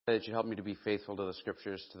Pray that you help me to be faithful to the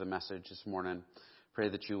scriptures, to the message this morning. Pray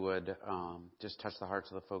that you would just touch the hearts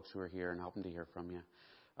of the folks who are here and help them to hear from you.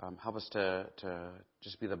 Help us to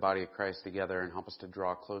just be the body of Christ together and help us to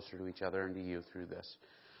draw closer to each other and to you through this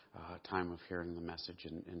time of hearing the message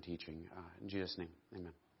and teaching. In Jesus' name,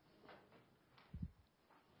 amen.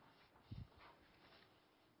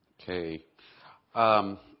 Okay.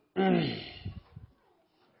 I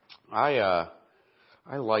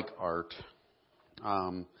like art.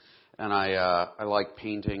 And I like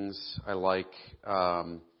paintings. I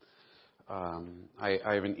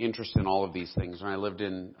have an interest in all of these things. When I lived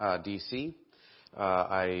in D.C.,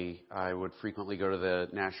 I would frequently go to the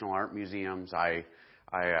National Art Museums. I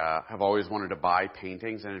have always wanted to buy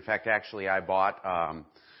paintings, and in fact, actually, I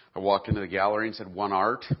walked into the gallery and said, "One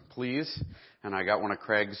art, please," and I got one of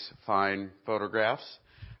Craig's fine photographs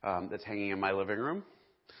that's hanging in my living room.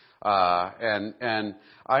 And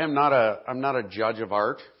I'm not a judge of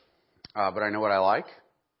art. But I know what I like,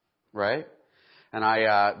 right?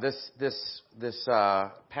 And this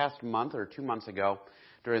past month or 2 months ago,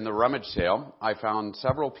 during the rummage sale, I found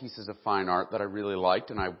several pieces of fine art that I really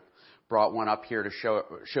liked, and I brought one up here to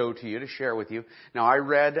show to you, to share with you. Now, I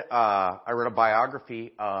read a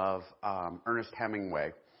biography of Ernest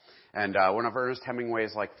Hemingway, and one of Ernest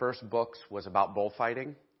Hemingway's first books was about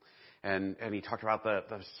bullfighting. And he talked about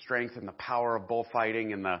the strength and the power of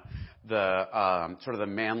bullfighting and the sort of the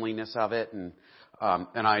manliness of it. And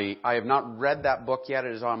I have not read that book yet.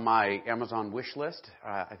 It is on my Amazon wish list.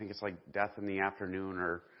 I think it's like Death in the Afternoon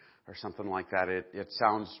or something like that. It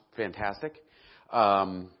sounds fantastic.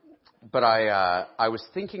 But I was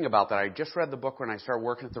thinking about that. I just read the book when I started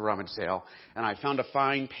working at the rummage sale, and I found a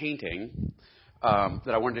fine painting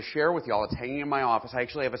that I wanted to share with y'all. It's hanging in my office. I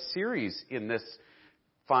actually have a series in this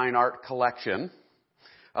fine art collection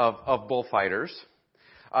of bullfighters.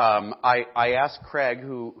 I asked Craig,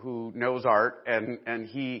 who knows art, and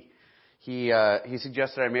he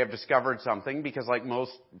suggested I may have discovered something because, like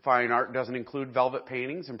most fine art, doesn't include velvet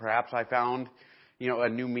paintings, and perhaps I found, a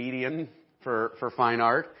new medium for fine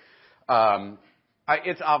art.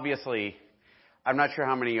 It's obviously, I'm not sure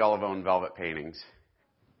how many of y'all have owned velvet paintings.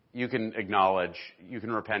 You can acknowledge, you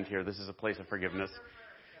can repent here. This is a place of forgiveness.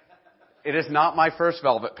 It is not my first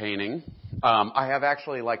velvet painting. I have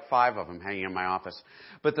actually 5 of them hanging in my office.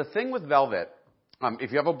 But the thing with velvet,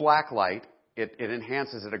 if you have a black light, it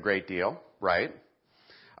enhances it a great deal, right?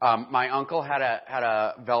 My uncle had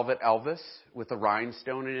a velvet Elvis with a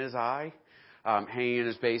rhinestone in his eye, hanging in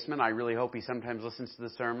his basement. I really hope he sometimes listens to the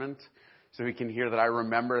sermons so he can hear that I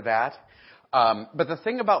remember that. But the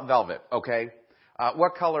thing about velvet, okay,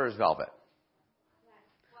 what color is velvet?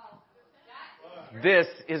 This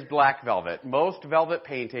is black velvet. Most velvet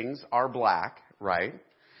paintings are black, right?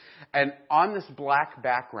 And on this black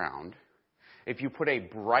background, if you put a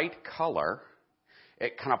bright color,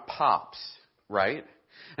 it kind of pops, right?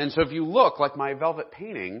 And so if you look like my velvet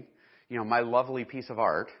painting, my lovely piece of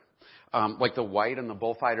art, like the white and the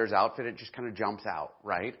bullfighter's outfit, it just kind of jumps out,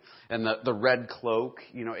 right? And the red cloak,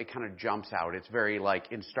 it kind of jumps out. It's very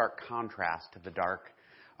in stark contrast to the dark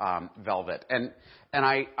velvet. And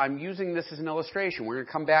I'm using this as an illustration. We're going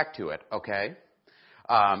to come back to it, okay?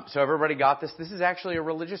 So everybody got this? This is actually a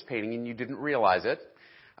religious painting, and you didn't realize it.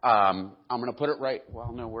 I'm going to put it right.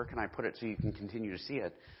 Well, no, where can I put it so you can continue to see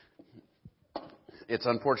it? It's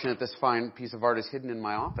unfortunate this fine piece of art is hidden in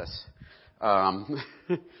my office.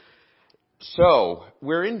 So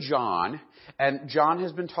we're in John, and John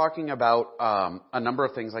has been talking about a number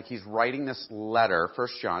of things. Like he's writing this letter, 1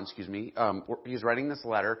 John, he's writing this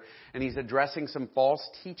letter, and he's addressing some false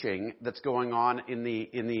teaching that's going on in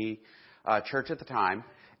the church at the time.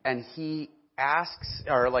 And he asks,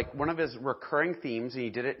 or one of his recurring themes, and he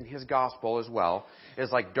did it in his gospel as well,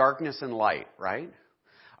 is darkness and light, right?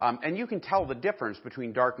 And you can tell the difference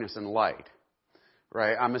between darkness and light,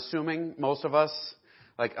 right? I'm assuming most of us,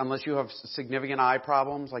 unless you have significant eye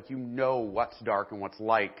problems, you know what's dark and what's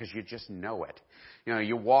light because you just know it.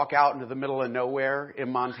 You walk out into the middle of nowhere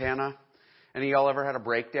in Montana. Any of y'all ever had a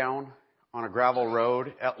breakdown on a gravel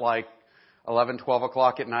road at 11, 12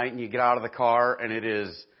 o'clock at night, and you get out of the car and it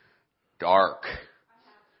is dark,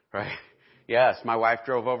 right? Yes, my wife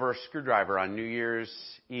drove over a screwdriver on New Year's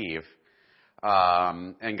Eve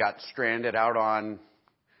and got stranded out on,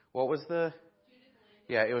 what was the...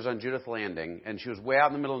 Yeah, it was on Judith Landing, and she was way out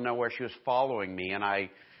in the middle of nowhere. She was following me, and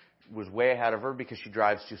I was way ahead of her because she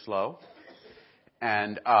drives too slow.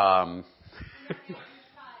 And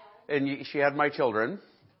she had my children,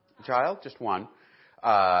 just one,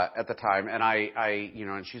 at the time, and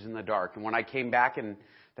and she's in the dark. And when I came back and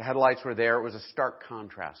the headlights were there, it was a stark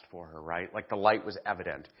contrast for her, right? The light was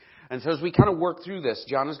evident. And so as we kind of work through this,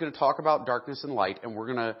 John is going to talk about darkness and light, and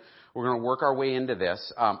we're going to work our way into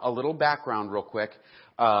this. A little background real quick.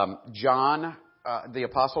 John, the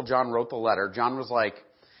Apostle John wrote the letter. John was like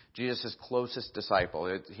Jesus' closest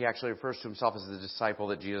disciple. He actually refers to himself as the disciple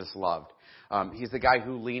that Jesus loved. He's the guy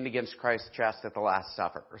who leaned against Christ's chest at the Last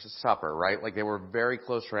Supper, right? Like they were very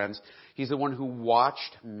close friends. He's the one who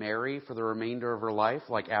watched Mary for the remainder of her life,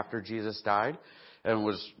 like after Jesus died and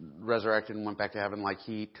was resurrected and went back to heaven. Like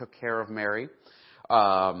he took care of Mary.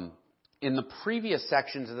 In the previous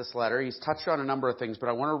sections of this letter, he's touched on a number of things, but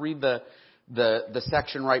I want to read the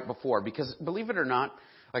section right before, because believe it or not,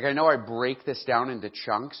 like I know I break this down into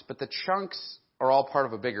chunks, but the chunks are all part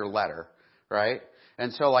of a bigger letter, right?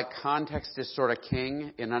 And so like context is sort of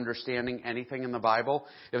king in understanding anything in the Bible.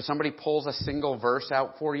 If somebody pulls a single verse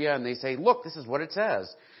out for you and they say, look, this is what it says,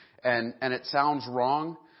 and it sounds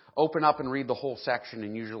wrong, open up and read the whole section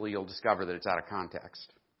and usually you'll discover that it's out of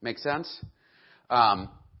context. Make sense?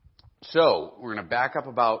 So we're going to back up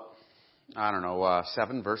about,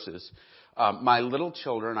 7 verses. My little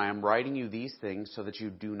children, I am writing you these things so that you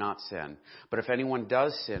do not sin. But if anyone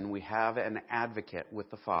does sin, we have an advocate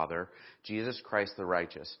with the Father, Jesus Christ the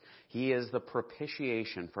righteous. He is the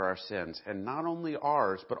propitiation for our sins, and not only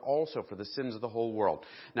ours, but also for the sins of the whole world.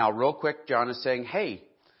 Now, real quick, John is saying, hey,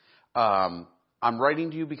 I'm writing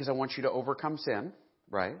to you because I want you to overcome sin,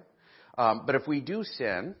 right? But if we do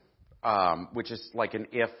sin, which is like an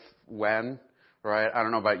if, when, right? I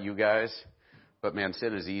don't know about you guys, but man,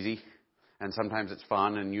 sin is easy. And sometimes it's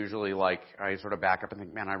fun, and usually, like, I sort of back up and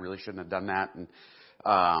think, man, I really shouldn't have done that.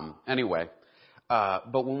 And anyway,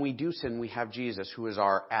 but when we do sin, we have Jesus, who is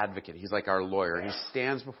our advocate. He's like our lawyer. He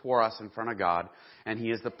stands before us in front of God, and he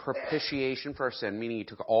is the propitiation for our sin, meaning he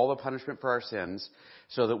took all the punishment for our sins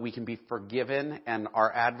so that we can be forgiven, and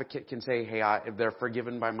our advocate can say, hey, they're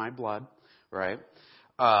forgiven by my blood, right?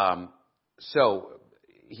 So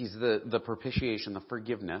he's the propitiation, the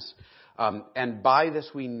forgiveness. And by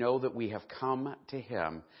this we know that we have come to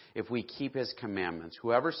him if we keep his commandments.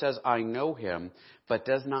 Whoever says, I know him, but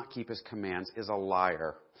does not keep his commands is a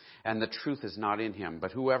liar, and the truth is not in him.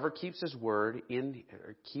 But whoever keeps his word in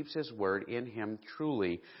him,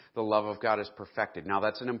 truly the love of God is perfected. Now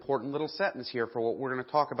that's an important little sentence here for what we're going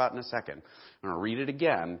to talk about in a second. I'm going to read it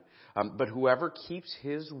again. But whoever keeps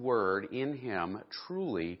his word in him,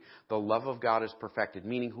 truly the love of God is perfected.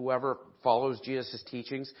 Meaning whoever follows Jesus'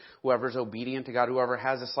 teachings, whoever's obedient to God, whoever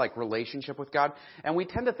has this like relationship with God. And we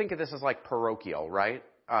tend to think of this as like parochial, right?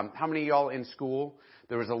 How many of y'all in school,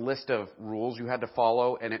 there was a list of rules you had to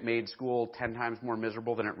follow and it made school 10 times more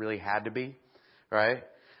miserable than it really had to be, right?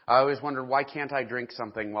 I always wondered, why can't I drink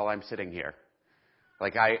something while I'm sitting here?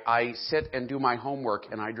 Like I sit and do my homework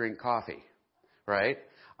and I drink coffee, right?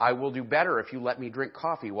 I will do better if you let me drink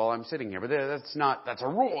coffee while I'm sitting here. But that's a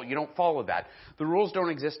rule. You don't follow that. The rules don't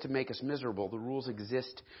exist to make us miserable. The rules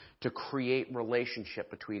exist to create relationship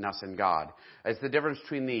between us and God. It's the difference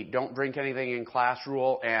between the don't drink anything in class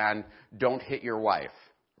rule and don't hit your wife,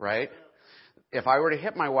 right? If I were to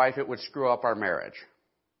hit my wife, it would screw up our marriage.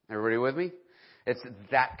 Everybody with me? It's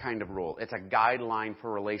that kind of rule. It's a guideline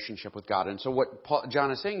for relationship with God. And so what John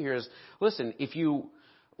is saying here is, listen, if you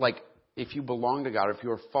belong to God, if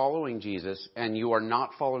you are following Jesus and you are not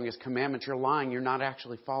following his commandments, you're lying. You're not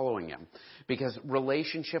actually following him. Because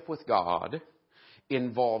relationship with God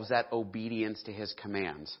involves that obedience to his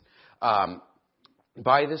commands.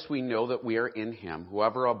 By this we know that we are in him.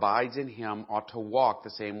 Whoever abides in him ought to walk the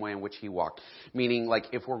same way in which he walked. Meaning, like,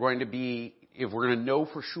 if we're going to know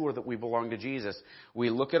for sure that we belong to Jesus, we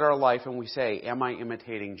look at our life and we say, am I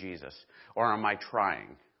imitating Jesus? Or am I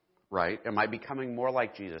trying? Right? Am I becoming more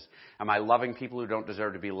like Jesus? Am I loving people who don't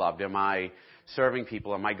deserve to be loved? Am I serving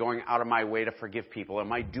people? Am I going out of my way to forgive people?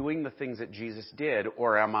 Am I doing the things that Jesus did?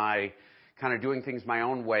 Or am I kind of doing things my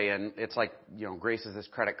own way? And it's like, grace is this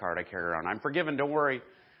credit card I carry around. I'm forgiven. Don't worry.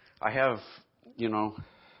 I have,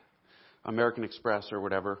 American Express or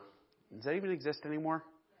whatever. Does that even exist anymore?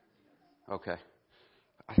 Okay.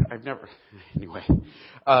 I've never, anyway.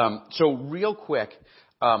 So real quick,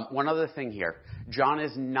 one other thing here. John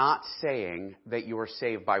is not saying that you are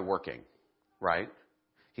saved by working, right?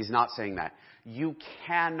 He's not saying that. You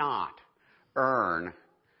cannot earn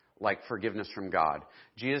forgiveness from God.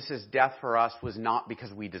 Jesus' death for us was not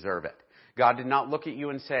because we deserve it. God did not look at you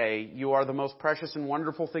and say, you are the most precious and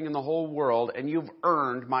wonderful thing in the whole world, and you've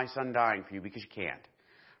earned my son dying for you, because you can't,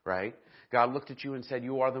 right? God looked at you and said,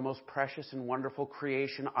 you are the most precious and wonderful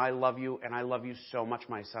creation. I love you, and I love you so much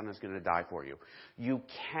my son is going to die for you. You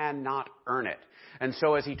cannot earn it. And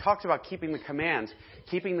so as he talks about keeping the commands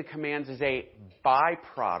is a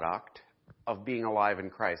byproduct of being alive in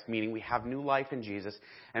Christ, meaning we have new life in Jesus,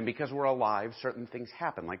 and because we're alive, certain things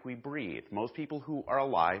happen, like we breathe. Most people who are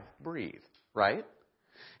alive breathe, right?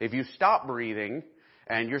 If you stop breathing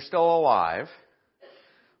and you're still alive,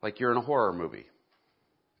 like you're in a horror movie.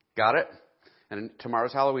 Got it? And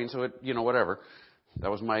tomorrow's Halloween, so whatever.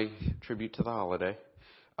 That was my tribute to the holiday.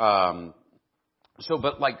 But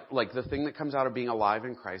the thing that comes out of being alive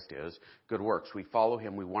in Christ is good works. We follow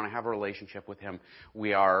Him. We want to have a relationship with Him.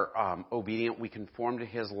 We are obedient. We conform to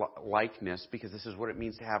His likeness because this is what it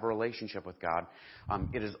means to have a relationship with God.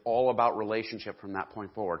 It is all about relationship from that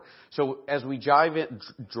point forward. So as we dive in,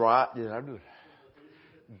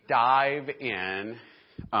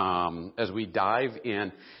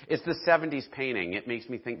 it's the 70s painting. It makes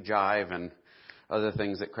me think jive and other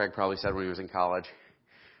things that Craig probably said when he was in college.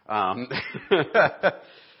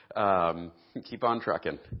 Keep on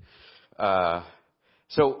trucking.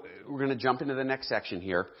 So we're going to jump into the next section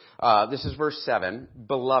here. This is verse 7.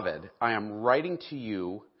 Beloved, I am writing to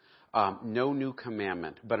you no new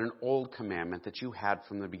commandment, but an old commandment that you had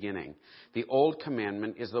from the beginning. The old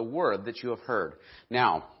commandment is the word that you have heard.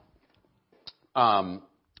 Now,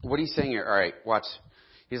 what he's saying here, all right, watch.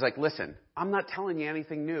 He's like, listen, I'm not telling you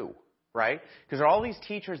anything new, right? Because there are all these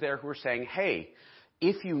teachers there who are saying, hey,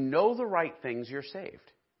 if you know the right things, you're saved.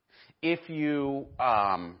 If you,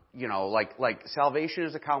 like salvation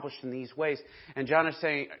is accomplished in these ways. And John is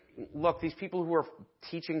saying, look, these people who are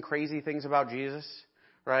teaching crazy things about Jesus,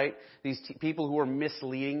 right? These people who are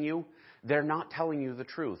misleading you, they're not telling you the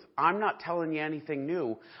truth. I'm not telling you anything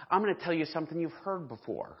new. I'm going to tell you something you've heard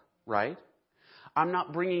before, right? I'm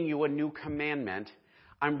not bringing you a new commandment.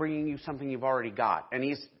 I'm bringing you something you've already got. And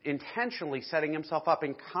he's intentionally setting himself up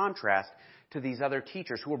in contrast to these other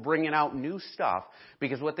teachers who were bringing out new stuff,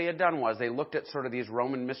 because what they had done was they looked at sort of these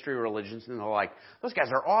Roman mystery religions and they're like, those guys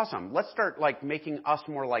are awesome. Let's start making us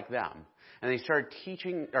more like them. And they started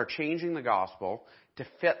teaching or changing the gospel to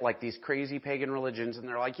fit like these crazy pagan religions. And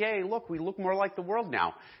they're like, yay, look, we look more like the world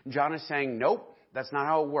now. And John is saying, nope, that's not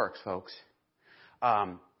how it works, folks.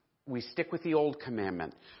 We stick with the old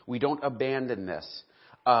commandment. We don't abandon this.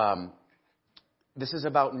 This is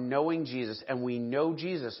about knowing Jesus, and we know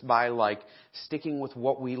Jesus by sticking with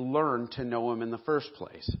what we learned to know Him in the first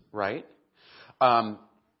place, right?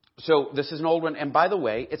 So this is an old one, and by the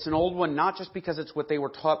way, it's an old one not just because it's what they were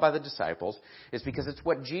taught by the disciples, it's because it's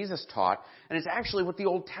what Jesus taught, and it's actually what the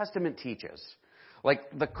Old Testament teaches.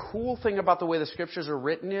 The cool thing about the way the Scriptures are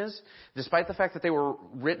written is, despite the fact that they were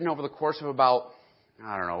written over the course of about,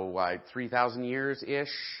 3,000 years-ish,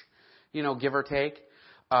 give or take,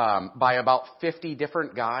 by about 50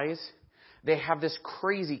 different guys, they have this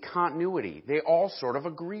crazy continuity. They all sort of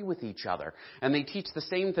agree with each other. And they teach the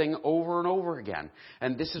same thing over and over again.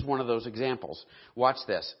 And this is one of those examples. Watch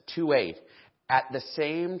this. 2:8. At the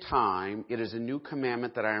same time, it is a new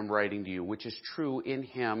commandment that I am writing to you, which is true in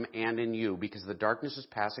Him and in you, because the darkness is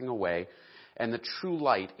passing away and the true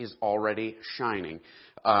light is already shining.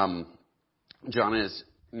 John is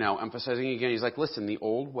now emphasizing again. He's like, listen, the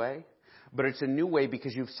old way, but it's a new way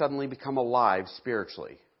because you've suddenly become alive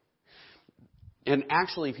spiritually. And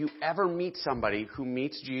actually, if you ever meet somebody who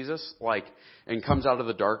meets Jesus, and comes out of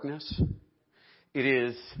the darkness,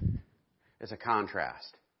 it's a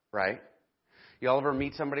contrast, right? Y'all ever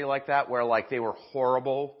meet somebody like that where they were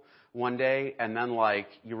horrible one day and then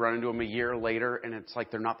you run into them a year later and it's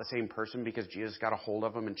they're not the same person because Jesus got a hold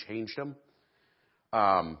of them and changed them?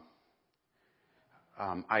 I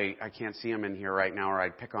can't see him in here right now, or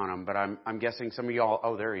I'd pick on him, but I'm guessing some of y'all,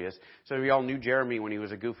 oh, there he is. Some of y'all knew Jeremy when he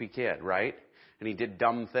was a goofy kid, right? And he did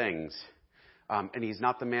dumb things. And he's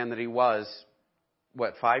not the man that he was,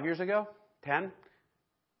 5 years ago? 10?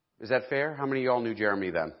 Is that fair? How many of y'all knew Jeremy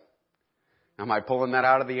then? Am I pulling that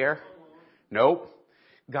out of the air? Nope.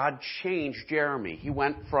 God changed Jeremy. He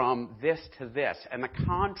went from this to this. And the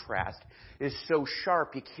contrast is so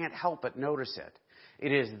sharp, you can't help but notice it.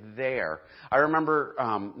 It is there. I remember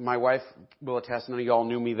my wife will attest, none of y'all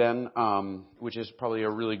knew me then, which is probably a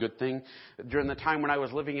really good thing. During the time when I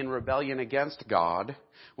was living in rebellion against God,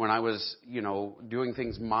 when I was, doing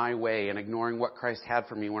things my way and ignoring what Christ had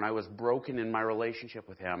for me, when I was broken in my relationship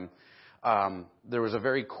with Him, there was a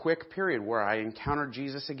very quick period where I encountered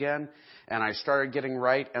Jesus again, and I started getting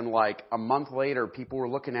right, and a month later, people were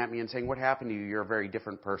looking at me and saying, what happened to you? You're a very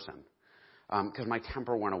different person. Because my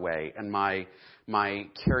temper went away, and my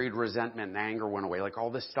carried resentment and anger went away.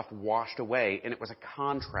 All this stuff washed away, and it was a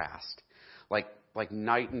contrast, like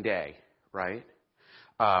night and day, right?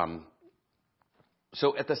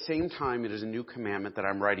 So at the same time, it is a new commandment that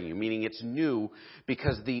I'm writing you, meaning it's new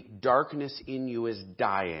because the darkness in you is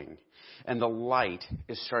dying and the light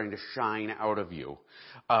is starting to shine out of you.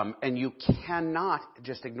 And you cannot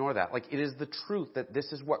just ignore that. Like, it is the truth that this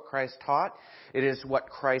is what Christ taught. It is what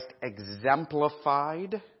Christ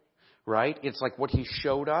exemplified, right? It's like what he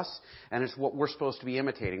showed us, and it's what we're supposed to be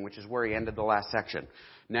imitating, which is where he ended the last section.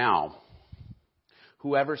 Now,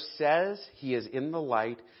 whoever says he is in the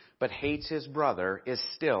light but hates his brother is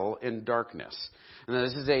still in darkness. And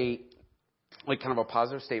this is kind of a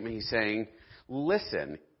positive statement. He's saying,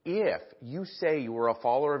 listen, if you say you are a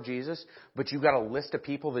follower of Jesus, but you've got a list of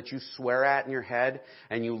people that you swear at in your head,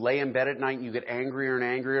 and you lay in bed at night and you get angrier and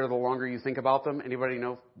angrier the longer you think about them, anybody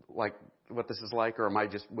know like what this is like, or am I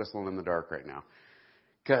just whistling in the dark right now?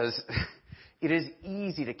 Because it is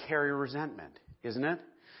easy to carry resentment, isn't it?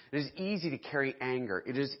 It is easy to carry anger.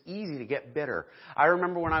 It is easy to get bitter. I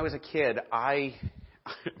remember when I was a kid, I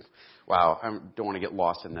don't want to get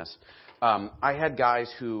lost in this. I had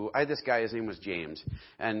this guy, his name was James,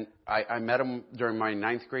 and I met him during my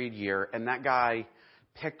 9th grade year, and that guy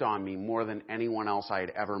picked on me more than anyone else I had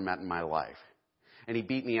ever met in my life. And he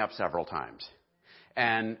beat me up several times.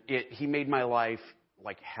 And he made my life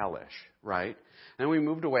like hellish, right? And we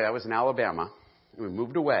moved away. I was in Alabama. We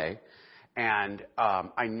moved away, and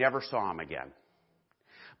I never saw him again.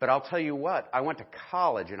 But I'll tell you what, I went to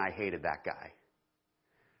college and I hated that guy,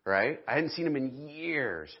 right? I hadn't seen him in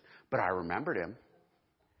years, but I remembered him.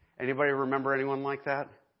 Anybody remember anyone like that?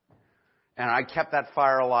 And I kept that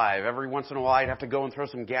fire alive. Every once in a while, I'd have to go and throw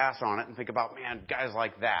some gas on it and think about, man, guys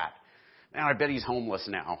like that. Man, I bet he's homeless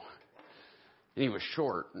now. And he was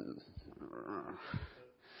short.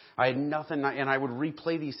 I had nothing, and I would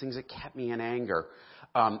replay these things that kept me in anger.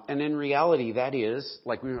 And in reality, that is,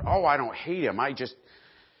 like, I don't hate him. I just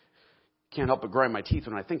can't help but grind my teeth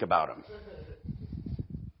when I think about him.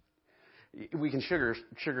 We can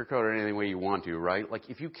sugarcoat it any way you want to, right? Like,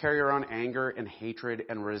 if you carry around anger and hatred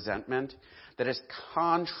and resentment, that is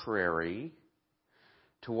contrary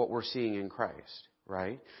to what we're seeing in Christ,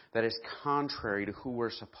 right? That is contrary to who we're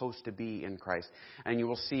supposed to be in Christ. And you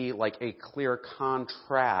will see, like, a clear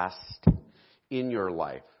contrast in your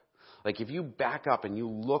life. Like, if you back up and you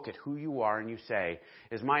look at who you are and you say,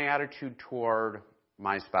 is my attitude toward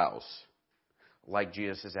my spouse like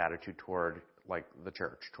Jesus' attitude toward, like, the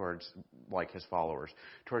church, towards, like, his followers,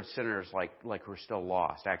 towards sinners like who are still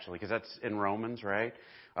lost, actually, because that's in Romans, right?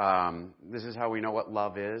 This is how we know what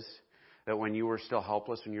love is, that when you were still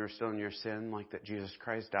helpless, when you were still in your sin, like that Jesus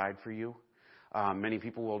Christ died for you. Many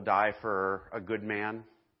people will die for a good man,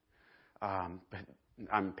 but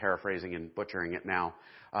I'm paraphrasing and butchering it now,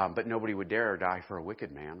 but nobody would dare die for a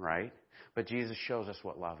wicked man, right? But Jesus shows us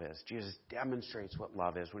what love is. Jesus demonstrates what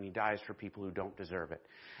love is when he dies for people who don't deserve it.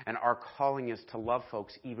 And our calling is to love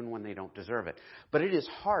folks even when they don't deserve it. But it is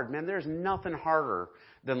hard, man. There's nothing harder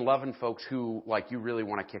than loving folks who, like, you really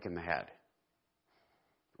want to kick in the head.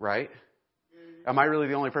 Right? Am I really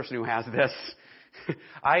the only person who has this?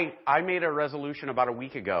 I made a resolution about a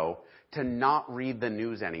week ago to not read the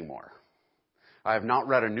news anymore. I have not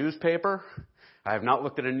read a newspaper. I have not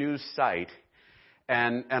looked at a news site.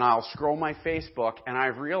 And I'll scroll my Facebook, and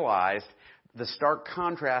I've realized the stark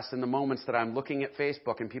contrast in the moments that I'm looking at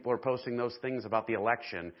Facebook and people are posting those things about the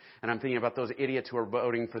election, and I'm thinking about those idiots who are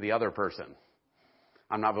voting for the other person.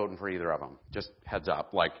 I'm not voting for either of them. Just heads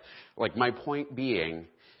up. Like my point being,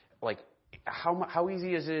 like, how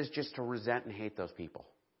easy is it just to resent and hate those people,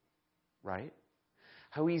 right?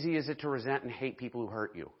 How easy is it to resent and hate people who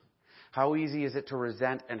hurt you? How easy is it to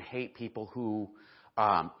resent and hate people who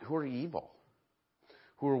are evil,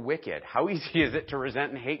 who are wicked? How easy is it to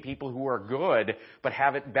resent and hate people who are good but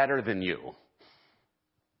have it better than you?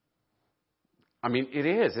 I mean, it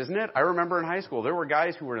is, isn't it? I remember in high school, there were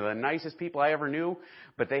guys who were the nicest people I ever knew,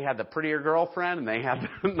 but they had the prettier girlfriend, and they had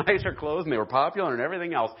the nicer clothes, and they were popular and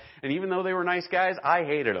everything else. And even though they were nice guys, I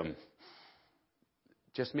hated them.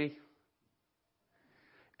 Just me?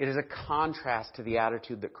 It is a contrast to the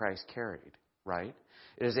attitude that Christ carried, right?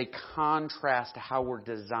 It is a contrast to how we're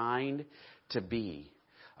designed to be.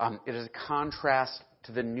 It is a contrast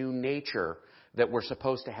to the new nature that we're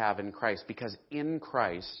supposed to have in Christ, because in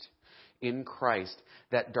Christ,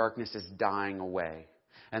 that darkness is dying away.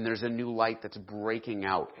 And there's a new light that's breaking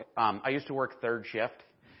out. I used to work third shift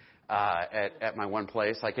at my one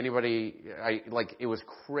place. Like anybody, it was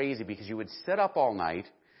crazy because you would sit up all night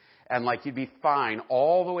and like you'd be fine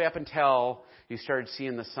all the way up until you started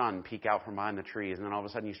seeing the sun peek out from behind the trees. And then all of a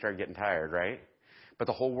sudden you started getting tired, right? But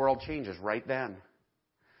the whole world changes right then.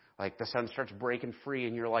 Like the sun starts breaking free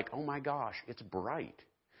and you're like, oh my gosh, it's bright.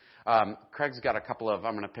 Craig's got a couple of,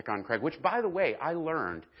 I'm going to pick on Craig, which, by the way, I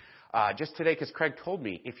learned just today because Craig told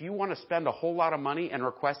me, if you want to spend a whole lot of money and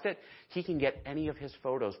request it, he can get any of his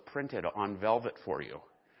photos printed on velvet for you.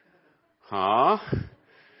 Huh?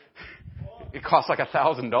 It costs like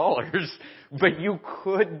 $1,000, but you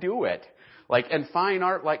could do it. Like, and fine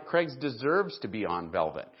art like Craig's deserves to be on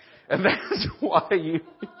velvet. And that's why you...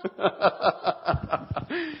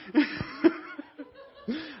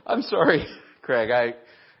 I'm sorry, Craig.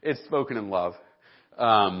 It's spoken in love.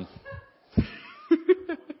 And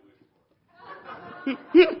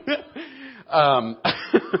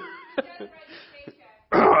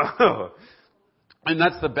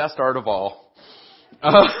that's the best art of all.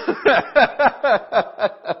 I'm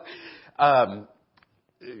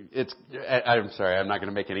sorry, I'm not going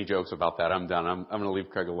to make any jokes about that. I'm done. I'm going to leave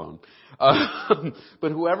Craig alone.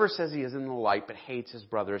 But whoever says he is in the light but hates his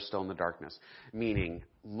brother is still in the darkness. Meaning,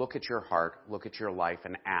 look at your heart, look at your life,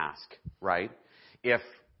 and ask, right? If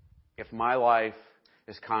my life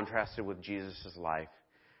is contrasted with Jesus' life,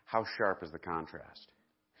 how sharp is the contrast?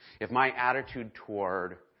 If my attitude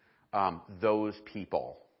toward those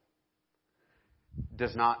people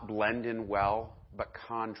does not blend in well, but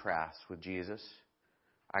contrasts with Jesus,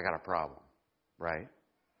 I got a problem, right?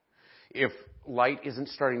 If light isn't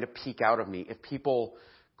starting to peek out of me, if people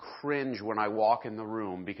cringe when I walk in the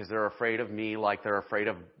room because they're afraid of me like they're afraid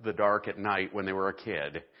of the dark at night when they were a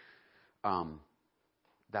kid,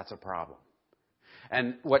 that's a problem.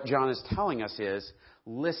 And what John is telling us is,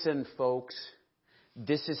 listen, folks,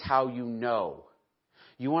 this is how you know.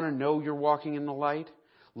 You want to know you're walking in the light?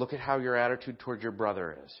 Look at how your attitude toward your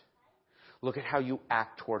brother is. Look at how you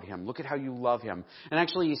act toward him. Look at how you love him. And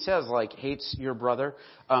actually he says, like, hates your brother.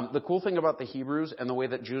 The cool thing about the Hebrews and the way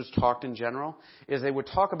that Jews talked in general is they would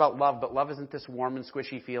talk about love, but love isn't this warm and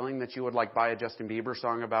squishy feeling that you would like buy a Justin Bieber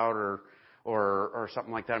song about or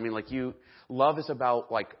something like that. I mean, like love is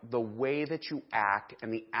about like the way that you act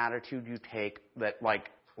and the attitude you take that like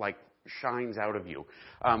shines out of you.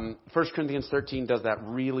 1 Corinthians 13 does that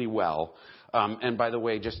really well. And by the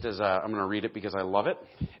way, just as I'm going to read it because I love it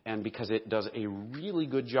and because it does a really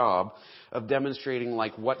good job of demonstrating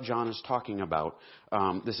like what John is talking about.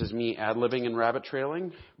 This is me ad-libbing and rabbit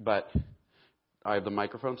trailing, but I have the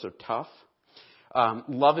microphone, so tough.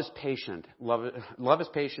 Love is patient. Love is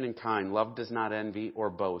patient and kind. Love does not envy or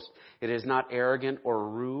boast. It is not arrogant or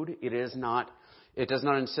rude. It does not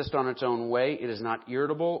insist on its own way. It is not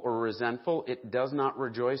irritable or resentful. It does not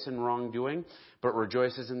rejoice in wrongdoing, but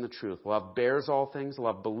rejoices in the truth. Love bears all things.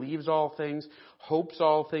 Love believes all things, hopes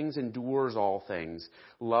all things, endures all things.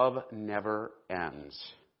 Love never ends.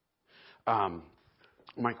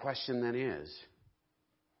 My question then is,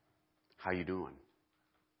 how you doing?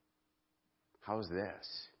 How's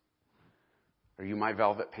this? Are you my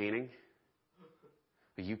velvet painting?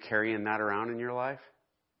 Are you carrying that around in your life?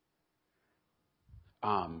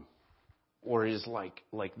 Or is like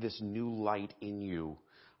this new light in you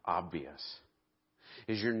obvious?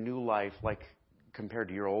 Is your new life like compared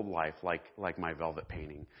to your old life like my velvet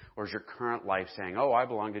painting? Or is your current life saying, oh, I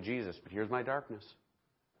belong to Jesus, but here's my darkness?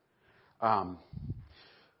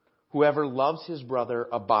 Whoever loves his brother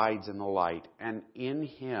abides in the light, and in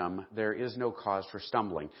him there is no cause for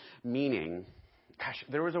stumbling. Meaning, gosh,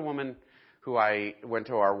 there was a woman who I went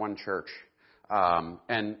to our one church,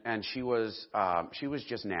 and she was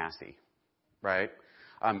just nasty, right?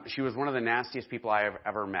 She was one of the nastiest people I have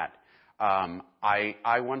ever met.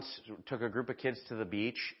 I once took a group of kids to the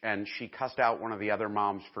beach, and she cussed out one of the other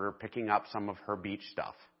moms for picking up some of her beach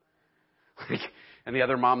stuff. And the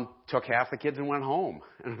other mom took half the kids and went home.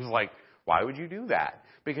 And it was like, why would you do that?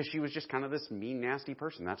 Because she was just kind of this mean, nasty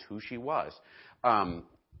person. That's who she was.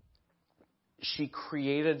 She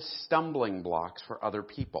created stumbling blocks for other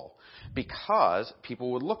people because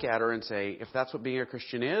people would look at her and say, if that's what being a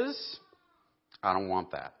Christian is, I don't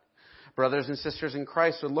want that. Brothers and sisters in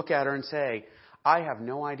Christ would look at her and say, I have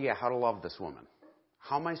no idea how to love this woman.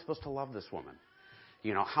 How am I supposed to love this woman?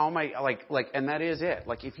 You know, how am I, and that is it.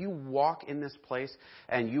 Like, if you walk in this place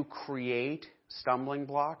and you create stumbling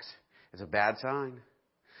blocks, it's a bad sign.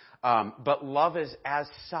 But love is as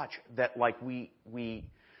such that, like, we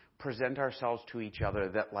present ourselves to each other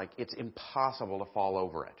that, like, it's impossible to fall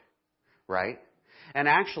over it. Right? And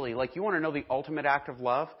actually, like, you want to know the ultimate act of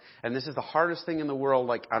love? And this is the hardest thing in the world.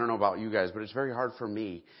 Like, I don't know about you guys, but it's very hard for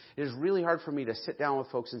me. It is really hard for me to sit down with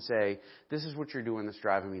folks and say, this is what you're doing that's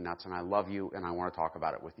driving me nuts, and I love you, and I want to talk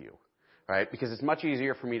about it with you. Right? Because it's much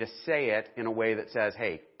easier for me to say it in a way that says,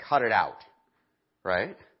 hey, cut it out.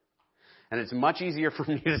 Right? And it's much easier for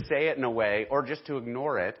me to say it in a way, or just to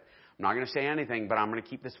ignore it. I'm not going to say anything, but I'm going to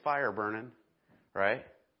keep this fire burning. Right?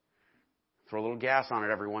 throw a little gas on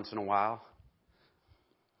it every once in a while.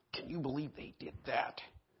 Can you believe they did that?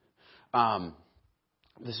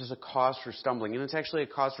 This is a cause for stumbling. And it's actually a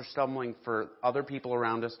cause for stumbling for other people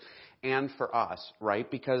around us and for us,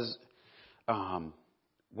 right? Because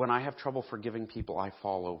when I have trouble forgiving people, I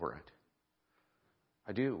fall over it.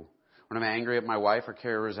 I do. When I'm angry at my wife or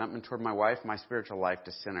carry resentment toward my wife, my spiritual life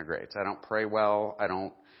disintegrates. I don't pray well. I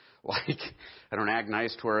don't act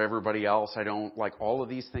nice toward everybody else. I don't all of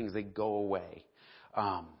these things, they go away.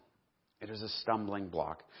 It is a stumbling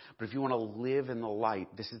block. But if you want to live in the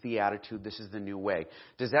light, this is the attitude, this is the new way.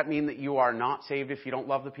 Does that mean that you are not saved if you don't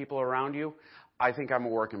love the people around you? I think I'm a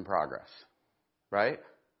work in progress, right?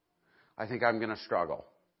 I think I'm going to struggle.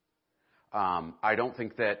 I don't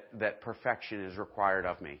think that perfection is required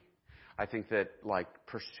of me. I think that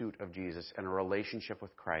pursuit of Jesus and a relationship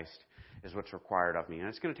with Christ is what's required of me. And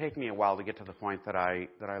it's going to take me a while to get to the point that I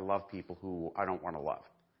love people who I don't want to love,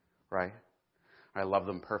 right? I love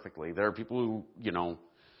them perfectly. There are people who,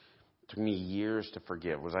 took me years to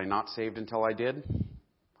forgive. Was I not saved until I did?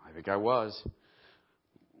 I think I was.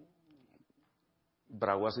 But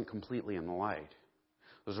I wasn't completely in the light.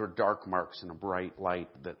 Those were dark marks in a bright light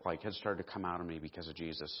that had started to come out of me because of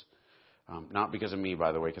Jesus. Not because of me,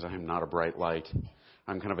 by the way, because I am not a bright light.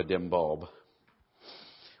 I'm kind of a dim bulb.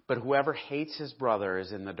 But whoever hates his brother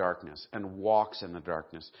is in the darkness and walks in the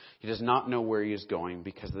darkness. He does not know where he is going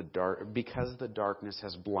because the darkness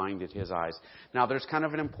has blinded his eyes. Now, there's kind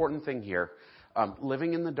of an important thing here.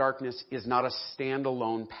 Living in the darkness is not a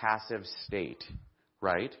standalone passive state,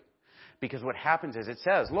 right? Because what happens is it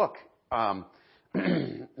says, look,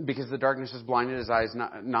 because the darkness has blinded his eyes,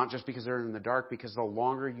 not just because they're in the dark, because the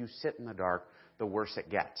longer you sit in the dark, the worse it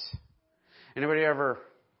gets. Anybody ever,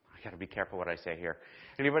 I got to be careful what I say here.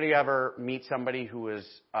 Anybody ever meet somebody who is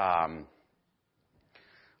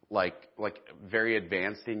very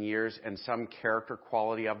advanced in years and some character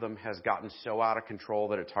quality of them has gotten so out of control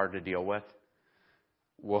that it's hard to deal with?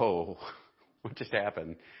 Whoa, what just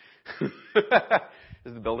happened? Is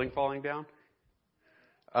the building falling down?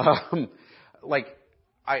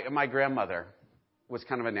 My grandmother was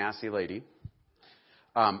kind of a nasty lady.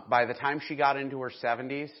 By the time she got into her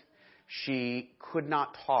 70s, she could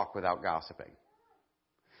not talk without gossiping.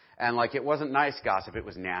 And it wasn't nice gossip, it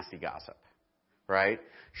was nasty gossip, right?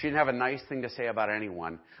 She didn't have a nice thing to say about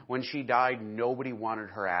anyone. When she died, nobody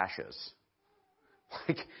wanted her ashes.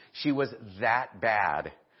 She was that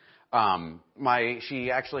bad. Her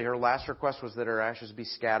last request was that her ashes be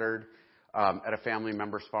scattered at a family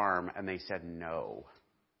member's farm, and they said no.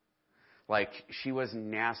 She was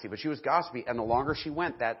nasty, but she was gossipy, and the longer she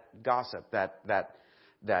went, that gossip,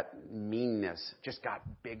 that meanness just got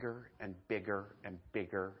bigger and bigger and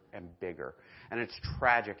bigger and bigger. And it's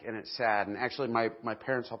tragic and it's sad. And actually my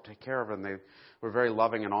parents helped take care of her, and they were very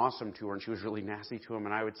loving and awesome to her, and she was really nasty to them.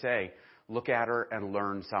 And I would say, look at her and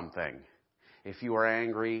learn something. If you are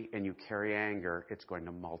angry and you carry anger, it's going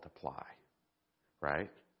to multiply,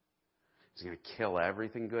 right? It's going to kill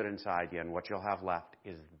everything good inside you, and what you'll have left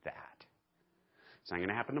is that. It's not going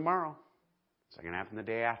to happen tomorrow. It's not going to happen the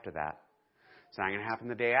day after that. It's not going to happen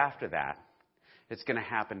the day after that. It's going to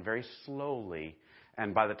happen very slowly,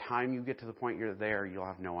 and by the time you get to the point you're there, you'll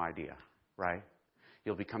have no idea, right?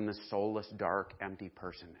 You'll become this soulless, dark, empty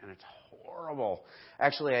person, and it's horrible.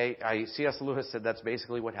 Actually, C.S. Lewis said that's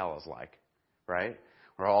basically what hell is like, right?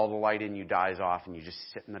 Where all the light in you dies off, and you just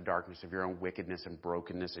sit in the darkness of your own wickedness and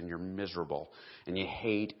brokenness, and you're miserable, and you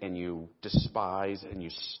hate, and you despise, and you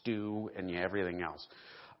stew, and you everything else.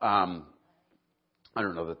 I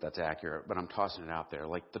don't know that that's accurate, but I'm tossing it out there.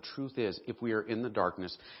 The truth is, if we are in the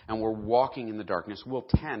darkness and we're walking in the darkness, we'll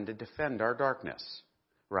tend to defend our darkness,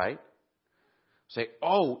 right? Say,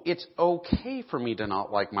 oh, it's okay for me to not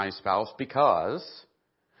like my spouse because,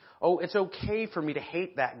 oh, it's okay for me to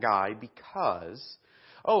hate that guy because,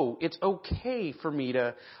 oh, it's okay for me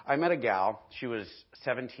to, I met a gal, she was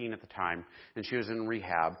 17 at the time, and she was in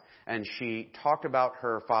rehab, and she talked about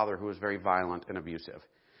her father who was very violent and abusive.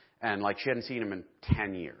 And she hadn't seen him in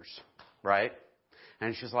 10 years, right?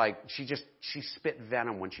 And she's she spit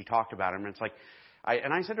venom when she talked about him. And it's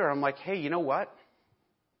I said to her, I'm hey, you know what?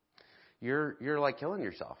 You're killing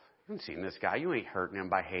yourself. You haven't seen this guy. You ain't hurting him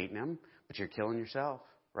by hating him, but you're killing yourself,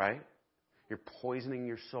 right? You're poisoning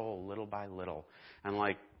your soul little by little.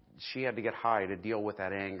 And she had to get high to deal with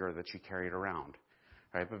that anger that she carried around.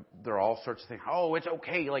 Right, but there are all sorts of things. Oh, it's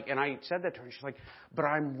okay. And I said that to her. She's but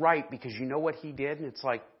I'm right because you know what he did? And it's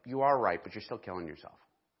you are right, but you're still killing yourself.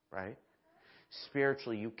 Right?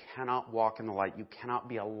 Spiritually, you cannot walk in the light. You cannot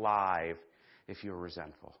be alive if you're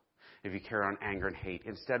resentful, if you carry on anger and hate.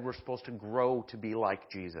 Instead, we're supposed to grow to be like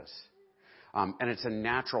Jesus. And it's a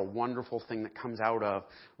natural, wonderful thing that comes out of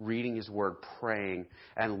reading His Word, praying,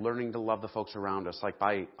 and learning to love the folks around us, like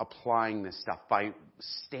by applying this stuff, by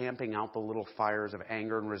stamping out the little fires of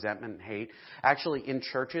anger and resentment and hate. Actually, in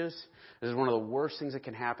churches, this is one of the worst things that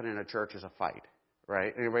can happen in a church is a fight,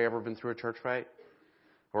 right? Anybody ever been through a church fight?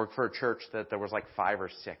 I worked for a church that there was like 5 or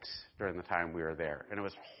 6 during the time we were there. And it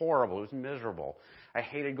was horrible. It was miserable. I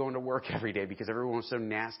hated going to work every day because everyone was so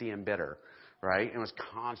nasty and bitter, right? And it was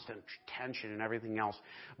constant tension and everything else.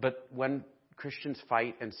 But when Christians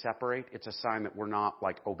fight and separate, it's a sign that we're not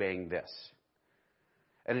like obeying this.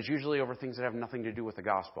 And it's usually over things that have nothing to do with the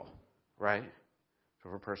gospel, right? It's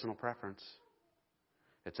over personal preference.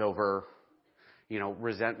 It's over,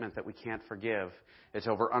 resentment that we can't forgive. It's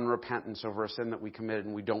over unrepentance, over a sin that we committed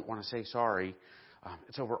and we don't want to say sorry.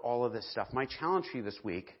 It's over all of this stuff. My challenge for you this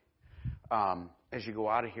week, as you go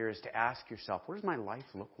out of here, is to ask yourself, what does my life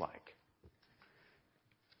look like?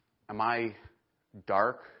 Am I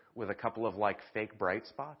dark with a couple of fake bright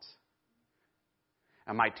spots?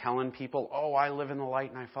 Am I telling people, I live in the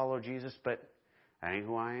light and I follow Jesus, but that ain't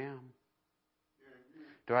who I am?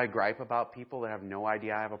 Do I gripe about people that have no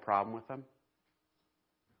idea I have a problem with them?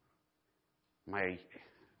 Do I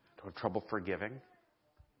have trouble forgiving?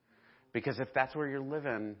 Because if that's where you're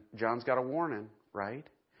living, John's got a warning, right?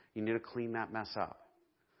 You need to clean that mess up.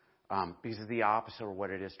 Because it's the opposite of what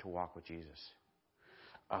it is to walk with Jesus.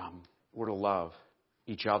 We're to love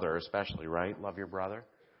each other especially, right? Love your brother.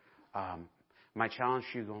 My challenge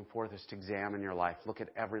to you going forth is to examine your life. Look at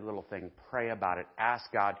every little thing. Pray about it. Ask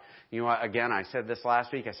God. You know what? Again, I said this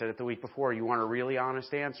last week. I said it the week before. You want a really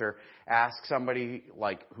honest answer? Ask somebody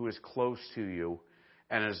who is close to you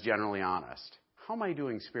and is generally honest. How am I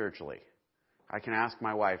doing spiritually? I can ask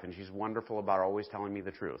my wife, and she's wonderful about always telling me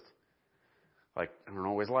the truth. I don't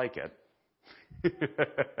always like it.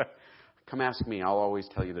 Come ask me. I'll always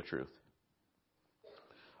tell you the truth.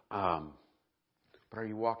 But are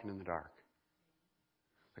you walking in the dark?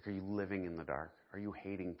 Are you living in the dark? Are you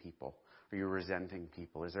hating people? Are you resenting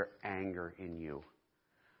people? Is there anger in you?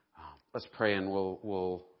 Let's pray and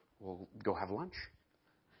we'll go have lunch.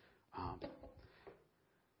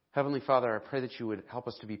 Heavenly Father, I pray that you would help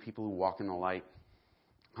us to be people who walk in the light.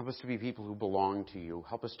 Help us to be people who belong to you.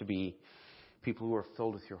 Help us to be people who are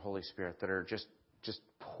filled with your Holy Spirit, that are just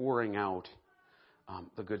pouring out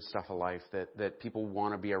the good stuff of life, that people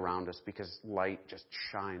want to be around us because light just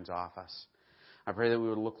shines off us. I pray that we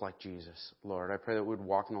would look like Jesus, Lord. I pray that we would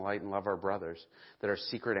walk in the light and love our brothers, that our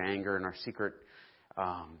secret anger and our secret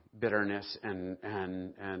bitterness and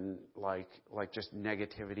just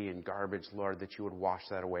negativity and garbage, Lord, that you would wash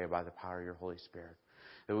that away by the power of your Holy Spirit.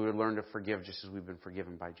 That we would learn to forgive just as we've been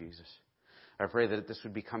forgiven by Jesus. I pray that this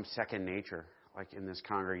would become second nature, in this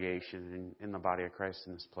congregation and in the body of Christ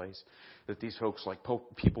in this place. That these folks,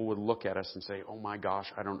 people would look at us and say, oh my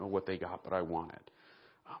gosh, I don't know what they got, but I want it.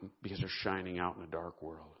 Because they're shining out in a dark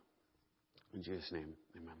world. In Jesus' name,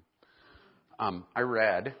 amen. I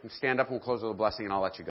read, stand up and we'll close with a blessing and I'll let you go.